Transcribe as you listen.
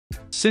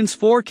Since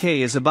 4K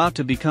is about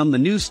to become the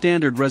new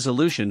standard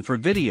resolution for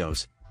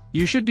videos,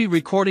 you should be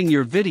recording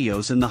your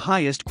videos in the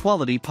highest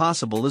quality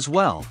possible as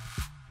well.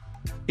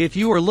 If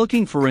you are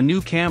looking for a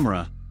new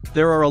camera,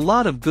 there are a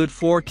lot of good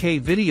 4K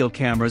video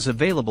cameras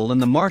available in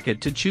the market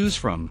to choose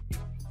from.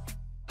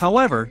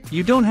 However,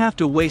 you don't have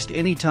to waste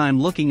any time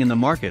looking in the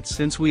market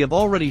since we have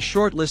already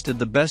shortlisted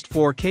the best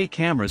 4K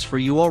cameras for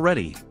you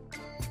already.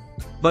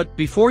 But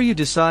before you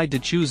decide to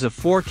choose a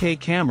 4K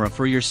camera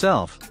for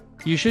yourself,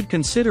 you should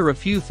consider a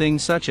few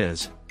things such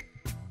as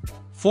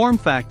form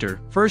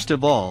factor. First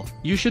of all,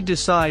 you should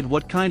decide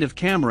what kind of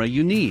camera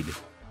you need.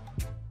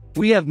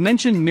 We have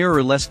mentioned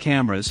mirrorless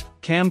cameras,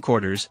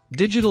 camcorders,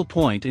 digital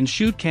point and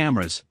shoot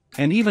cameras,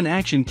 and even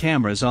action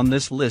cameras on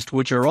this list,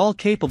 which are all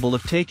capable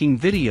of taking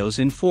videos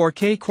in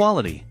 4K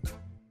quality.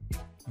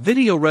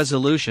 Video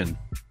resolution.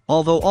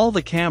 Although all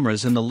the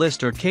cameras in the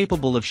list are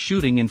capable of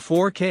shooting in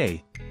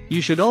 4K,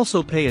 you should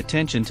also pay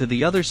attention to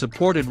the other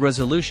supported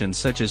resolutions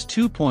such as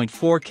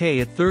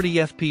 2.4K at 30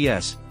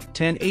 fps,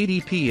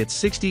 1080p at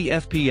 60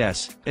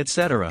 fps,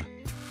 etc.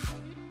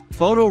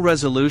 Photo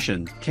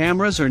resolution.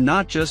 Cameras are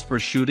not just for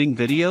shooting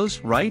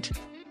videos, right?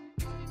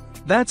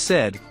 That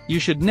said, you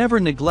should never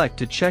neglect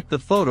to check the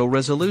photo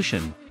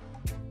resolution.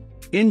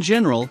 In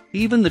general,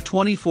 even the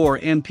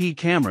 24MP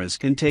cameras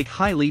can take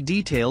highly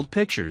detailed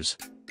pictures.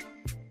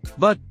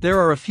 But there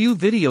are a few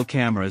video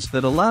cameras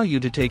that allow you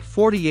to take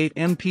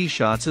 48MP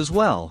shots as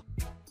well.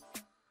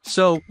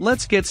 So,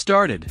 let's get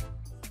started.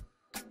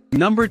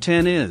 Number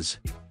 10 is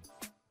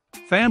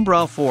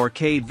Fambra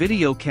 4K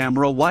Video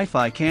Camera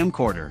Wi-Fi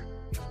Camcorder.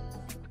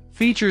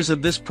 Features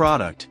of this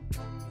product.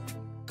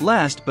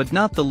 Last but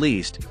not the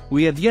least,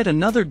 we have yet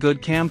another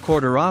good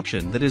camcorder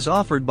option that is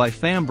offered by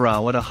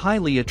Fambra at a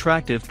highly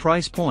attractive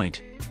price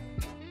point.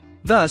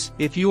 Thus,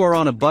 if you are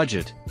on a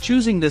budget,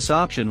 choosing this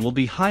option will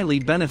be highly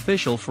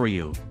beneficial for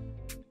you.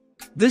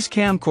 This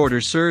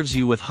camcorder serves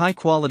you with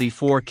high-quality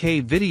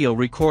 4K video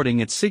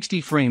recording at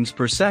 60 frames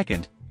per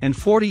second, and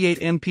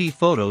 48MP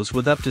photos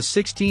with up to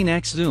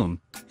 16x zoom,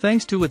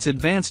 thanks to its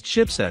advanced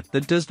chipset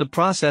that does the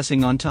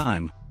processing on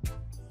time.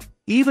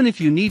 Even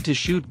if you need to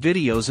shoot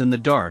videos in the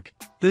dark,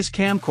 this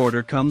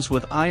camcorder comes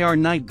with IR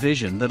night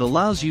vision that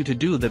allows you to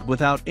do that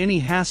without any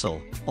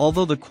hassle,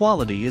 although the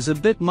quality is a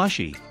bit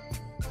mushy.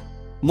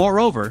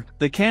 Moreover,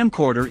 the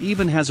camcorder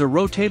even has a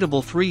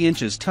rotatable 3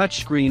 inches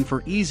touchscreen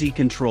for easy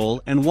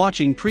control and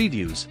watching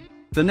previews.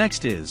 The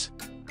next is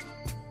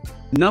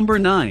Number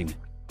 9.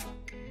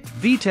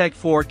 VTech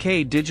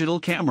 4K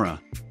Digital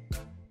Camera.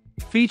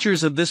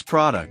 Features of this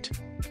product.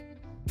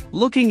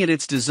 Looking at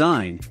its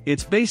design,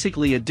 it's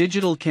basically a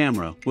digital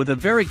camera with a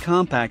very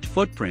compact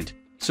footprint,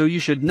 so you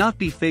should not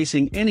be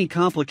facing any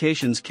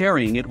complications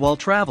carrying it while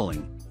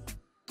traveling.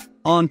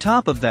 On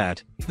top of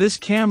that, this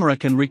camera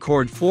can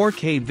record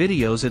 4K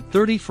videos at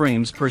 30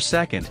 frames per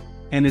second,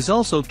 and is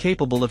also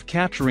capable of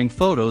capturing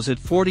photos at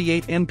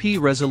 48MP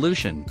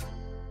resolution.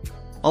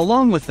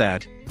 Along with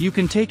that, you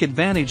can take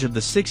advantage of the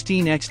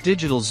 16x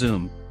digital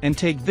zoom, and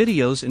take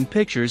videos and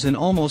pictures in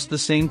almost the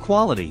same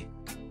quality.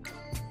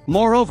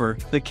 Moreover,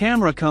 the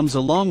camera comes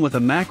along with a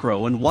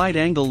macro and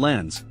wide-angle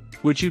lens,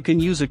 which you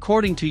can use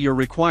according to your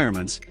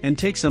requirements and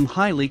take some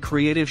highly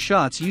creative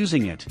shots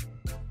using it.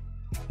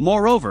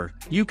 Moreover,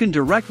 you can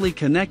directly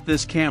connect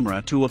this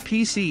camera to a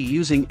PC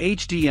using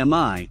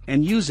HDMI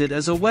and use it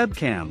as a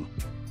webcam.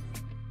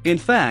 In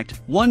fact,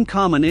 one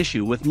common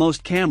issue with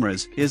most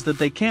cameras is that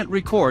they can't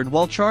record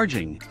while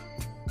charging.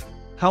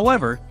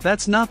 However,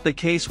 that's not the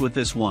case with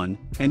this one,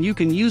 and you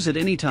can use it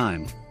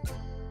anytime.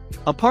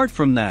 Apart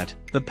from that,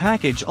 the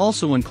package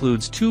also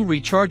includes 2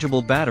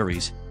 rechargeable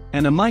batteries,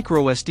 and a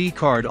microSD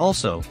card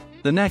also.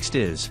 The next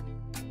is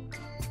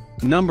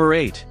Number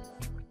 8.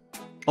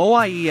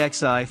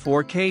 OIEXI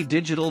 4K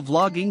Digital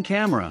Vlogging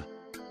Camera.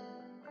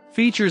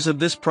 Features of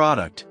this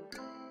product.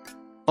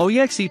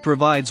 OIEXI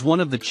provides one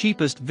of the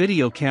cheapest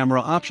video camera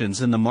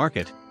options in the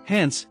market,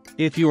 hence,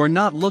 if you are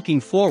not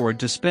looking forward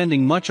to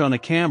spending much on a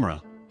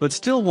camera, but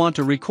still want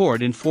to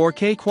record in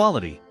 4K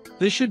quality,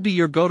 this should be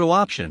your go-to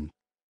option.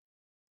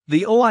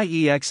 The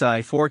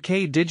OIEXI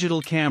 4K digital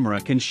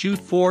camera can shoot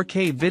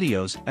 4K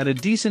videos at a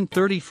decent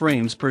 30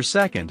 frames per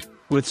second,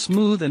 with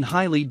smooth and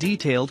highly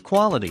detailed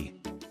quality.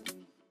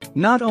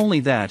 Not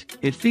only that,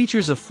 it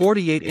features a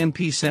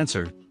 48MP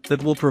sensor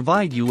that will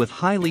provide you with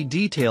highly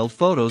detailed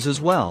photos as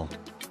well.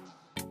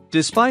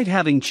 Despite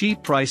having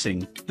cheap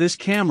pricing, this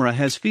camera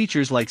has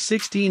features like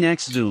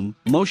 16x zoom,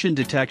 motion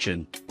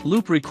detection,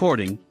 loop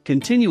recording,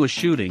 continuous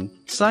shooting,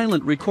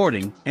 silent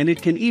recording, and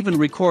it can even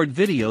record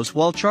videos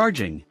while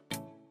charging.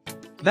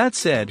 That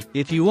said,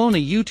 if you own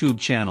a YouTube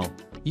channel,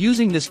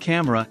 using this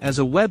camera as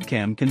a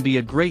webcam can be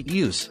a great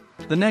use.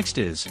 The next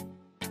is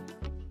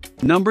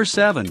Number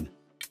 7.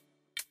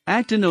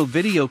 Actino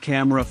Video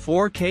Camera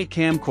 4K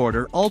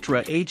Camcorder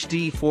Ultra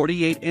HD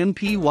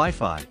 48MP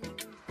Wi-Fi.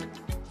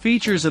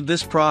 Features of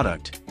this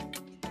product.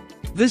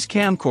 This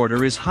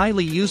camcorder is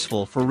highly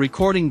useful for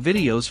recording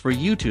videos for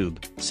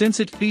YouTube, since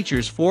it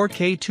features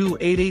 4K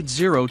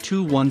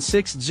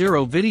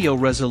 2880x2160 video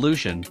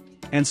resolution,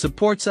 and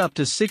supports up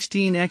to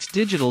 16x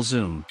digital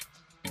zoom.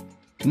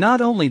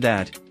 Not only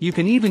that, you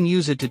can even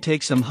use it to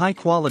take some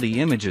high-quality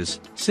images,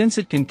 since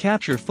it can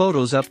capture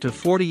photos up to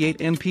 48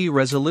 MP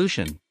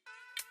resolution.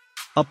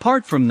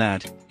 Apart from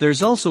that,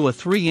 there's also a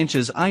 3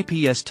 inches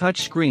IPS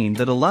touchscreen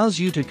that allows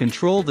you to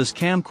control this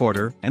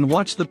camcorder and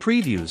watch the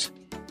previews.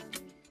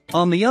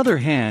 On the other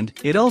hand,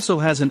 it also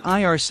has an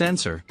IR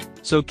sensor,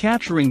 so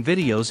capturing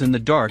videos in the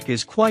dark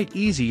is quite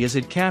easy as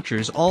it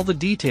captures all the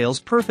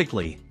details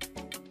perfectly.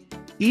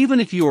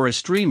 Even if you are a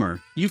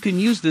streamer, you can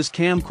use this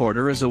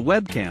camcorder as a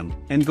webcam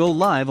and go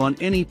live on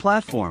any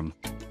platform.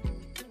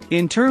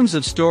 In terms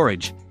of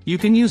storage, you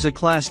can use a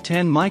Class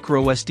 10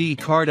 microSD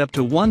card up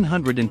to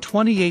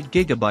 128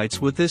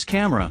 GB with this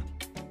camera.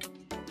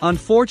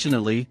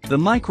 Unfortunately, the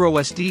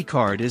microSD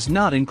card is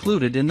not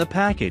included in the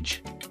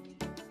package.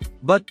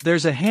 But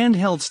there's a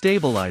handheld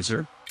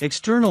stabilizer,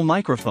 external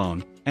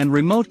microphone, and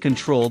remote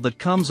control that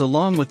comes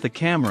along with the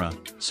camera,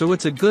 so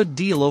it's a good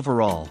deal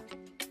overall.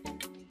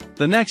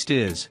 The next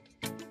is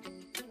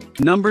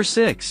number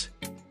 6.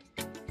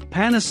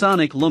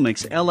 Panasonic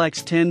LUMIX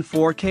LX10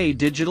 4K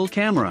Digital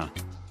Camera.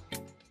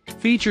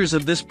 Features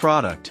of this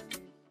product.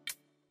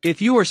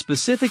 If you are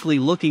specifically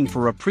looking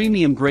for a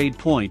premium grade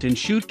point and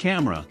shoot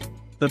camera,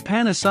 the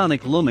Panasonic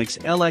LUMIX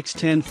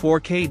LX10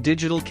 4K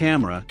Digital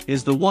Camera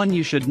is the one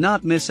you should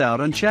not miss out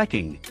on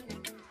checking.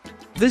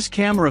 This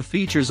camera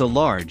features a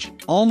large,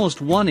 almost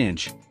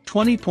 1-inch,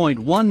 20.1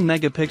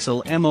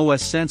 megapixel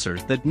MOS sensor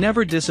that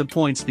never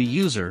disappoints the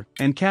user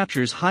and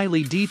captures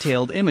highly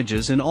detailed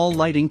images in all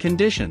lighting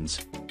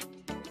conditions.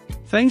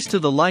 Thanks to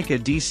the Leica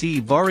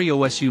DC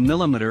Vario SU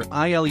mm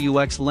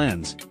ILUX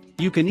lens,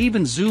 you can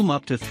even zoom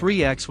up to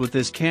 3x with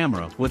this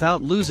camera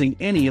without losing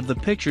any of the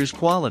picture's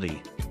quality.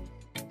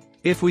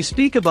 If we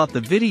speak about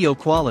the video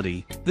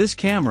quality, this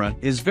camera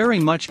is very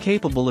much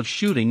capable of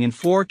shooting in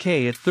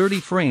 4K at 30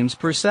 frames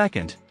per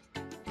second.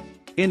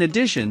 In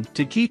addition,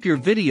 to keep your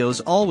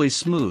videos always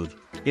smooth,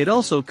 it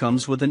also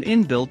comes with an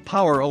inbuilt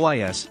power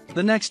OIS.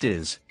 The next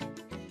is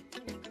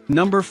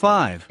number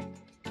 5.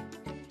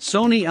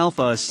 Sony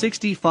Alpha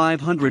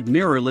 6500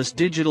 Mirrorless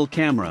Digital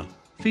Camera.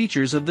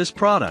 Features of this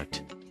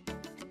product.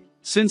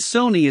 Since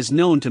Sony is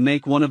known to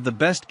make one of the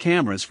best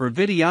cameras for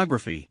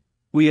videography,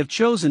 we have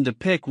chosen to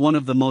pick one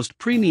of the most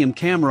premium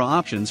camera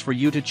options for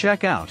you to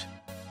check out.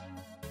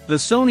 The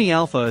Sony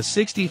Alpha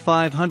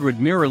 6500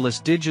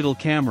 Mirrorless Digital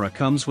Camera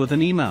comes with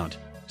an E-mount,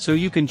 so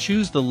you can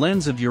choose the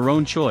lens of your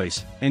own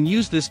choice and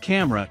use this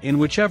camera in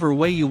whichever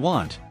way you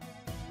want.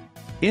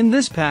 In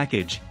this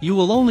package, you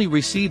will only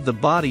receive the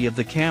body of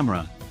the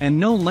camera, and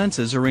no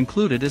lenses are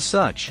included as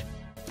such.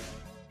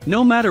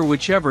 No matter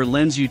whichever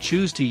lens you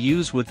choose to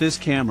use with this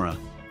camera,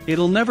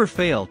 it'll never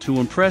fail to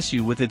impress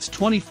you with its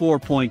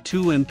 24.2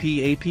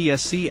 MP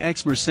APS-C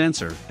XMR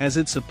sensor, as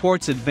it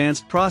supports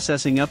advanced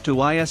processing up to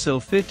ISO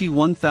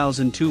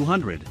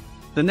 51200.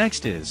 The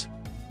next is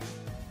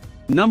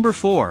number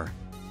 4.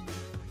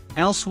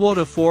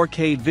 Alsuoda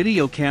 4K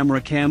Video Camera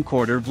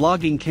Camcorder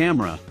Vlogging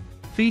Camera.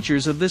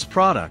 Features of this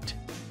product.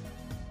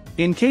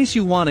 In case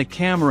you want a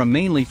camera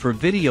mainly for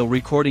video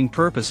recording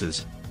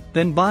purposes,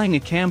 then buying a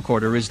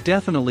camcorder is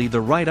definitely the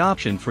right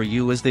option for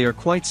you, as they are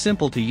quite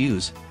simple to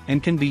use,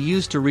 and can be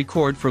used to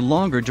record for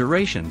longer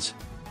durations.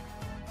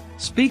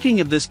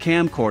 Speaking of this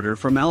camcorder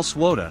from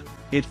Alsuoda,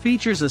 it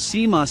features a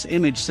CMOS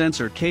image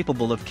sensor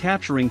capable of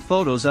capturing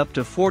photos up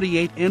to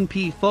 48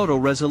 MP photo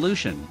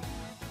resolution.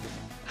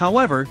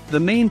 However, the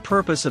main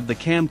purpose of the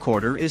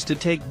camcorder is to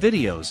take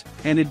videos,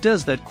 and it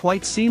does that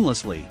quite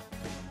seamlessly.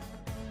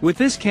 With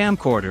this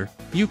camcorder,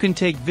 you can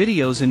take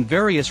videos in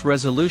various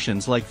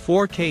resolutions like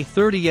 4K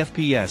 30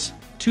 fps,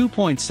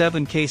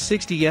 2.7K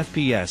 60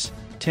 fps,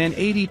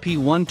 1080p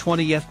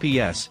 120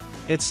 fps,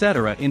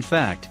 etc. In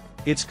fact,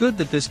 it's good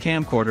that this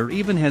camcorder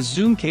even has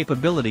zoom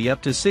capability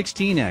up to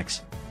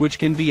 16x, which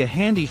can be a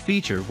handy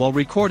feature while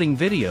recording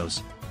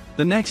videos.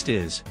 The next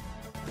is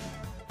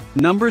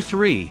number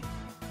 3.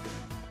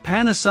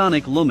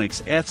 Panasonic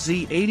LUMIX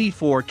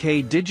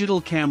FZ84K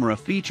Digital Camera.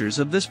 Features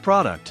of this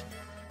product.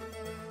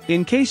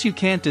 In case you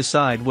can't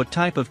decide what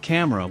type of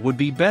camera would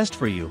be best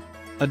for you,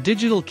 a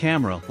digital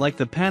camera like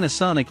the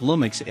Panasonic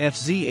LUMIX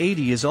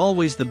FZ80 is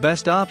always the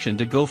best option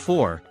to go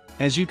for,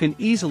 as you can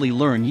easily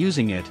learn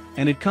using it,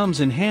 and it comes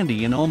in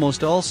handy in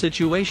almost all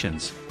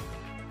situations.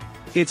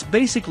 It's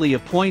basically a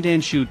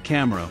point-and-shoot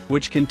camera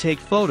which can take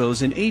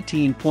photos in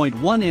 18.1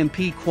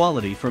 MP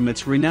quality from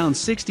its renowned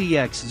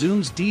 60x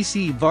zooms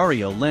DC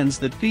Vario lens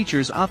that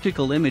features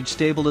optical image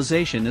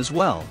stabilization as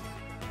well.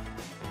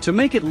 To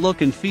make it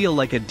look and feel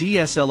like a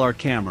DSLR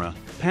camera,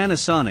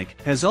 Panasonic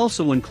has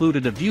also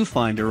included a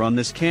viewfinder on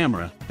this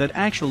camera that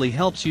actually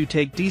helps you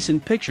take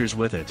decent pictures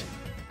with it.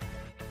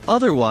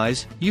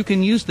 Otherwise, you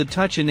can use the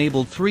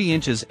touch-enabled 3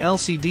 inches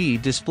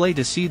LCD display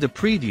to see the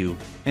preview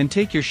and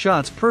take your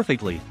shots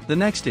perfectly. The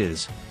next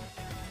is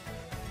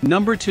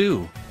number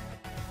 2.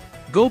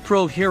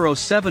 GoPro Hero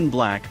 7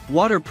 Black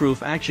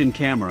Waterproof Action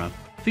Camera.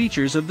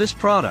 Features of this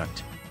product.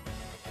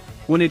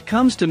 When it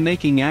comes to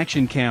making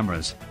action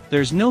cameras,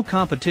 there's no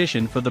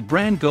competition for the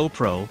brand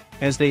GoPro,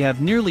 as they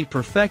have nearly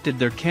perfected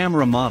their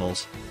camera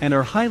models and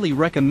are highly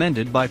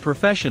recommended by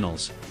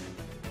professionals.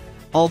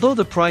 Although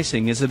the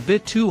pricing is a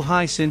bit too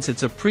high since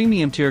it's a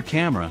premium tier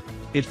camera,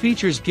 it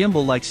features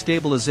gimbal-like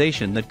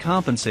stabilization that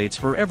compensates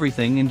for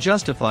everything and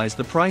justifies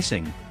the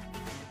pricing.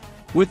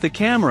 With the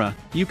camera,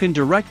 you can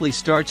directly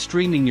start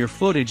streaming your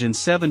footage in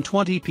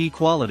 720p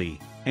quality,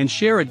 and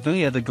share it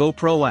via the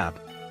GoPro app,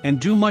 and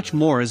do much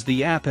more as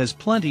the app has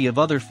plenty of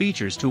other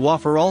features to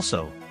offer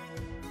also.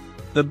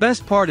 The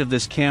best part of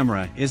this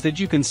camera is that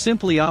you can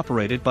simply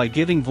operate it by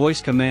giving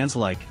voice commands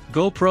like,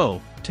 GoPro,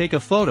 take a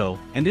photo,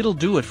 and it'll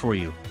do it for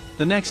you.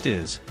 The next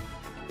is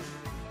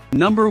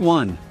Number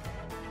 1.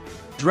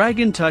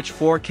 Dragon Touch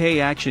 4K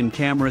Action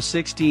Camera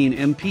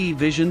 16MP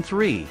Vision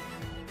 3.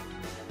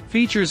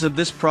 Features of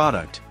this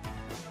product.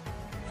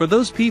 For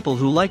those people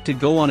who like to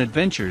go on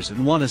adventures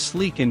and want a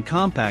sleek and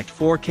compact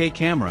 4K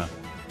camera,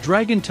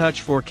 Dragon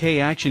Touch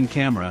 4K Action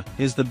Camera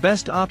is the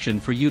best option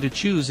for you to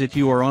choose if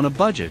you are on a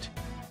budget.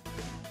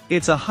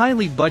 It's a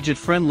highly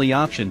budget-friendly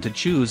option to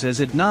choose as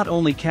it not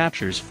only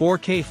captures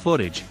 4K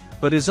footage,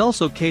 but is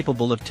also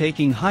capable of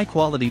taking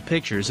high-quality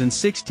pictures in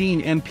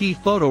 16MP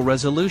photo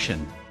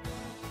resolution.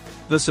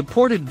 The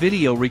supported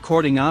video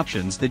recording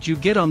options that you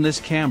get on this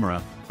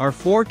camera are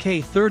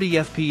 4K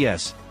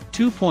 30fps,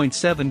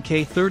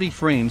 2.7K 30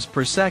 frames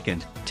per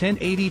second,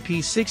 1080p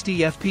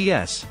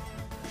 60fps.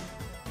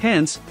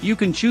 Hence, you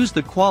can choose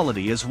the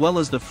quality as well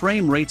as the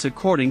frame rates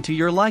according to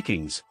your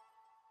likings.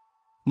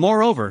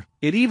 Moreover,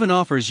 it even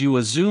offers you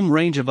a zoom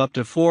range of up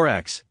to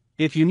 4x,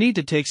 if you need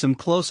to take some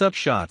close-up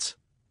shots.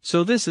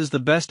 So this is the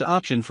best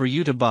option for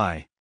you to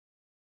buy.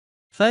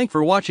 Thanks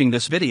for watching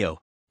this video.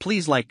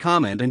 Please like,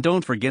 comment and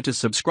don't forget to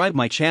subscribe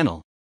my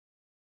channel.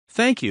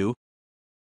 Thank you.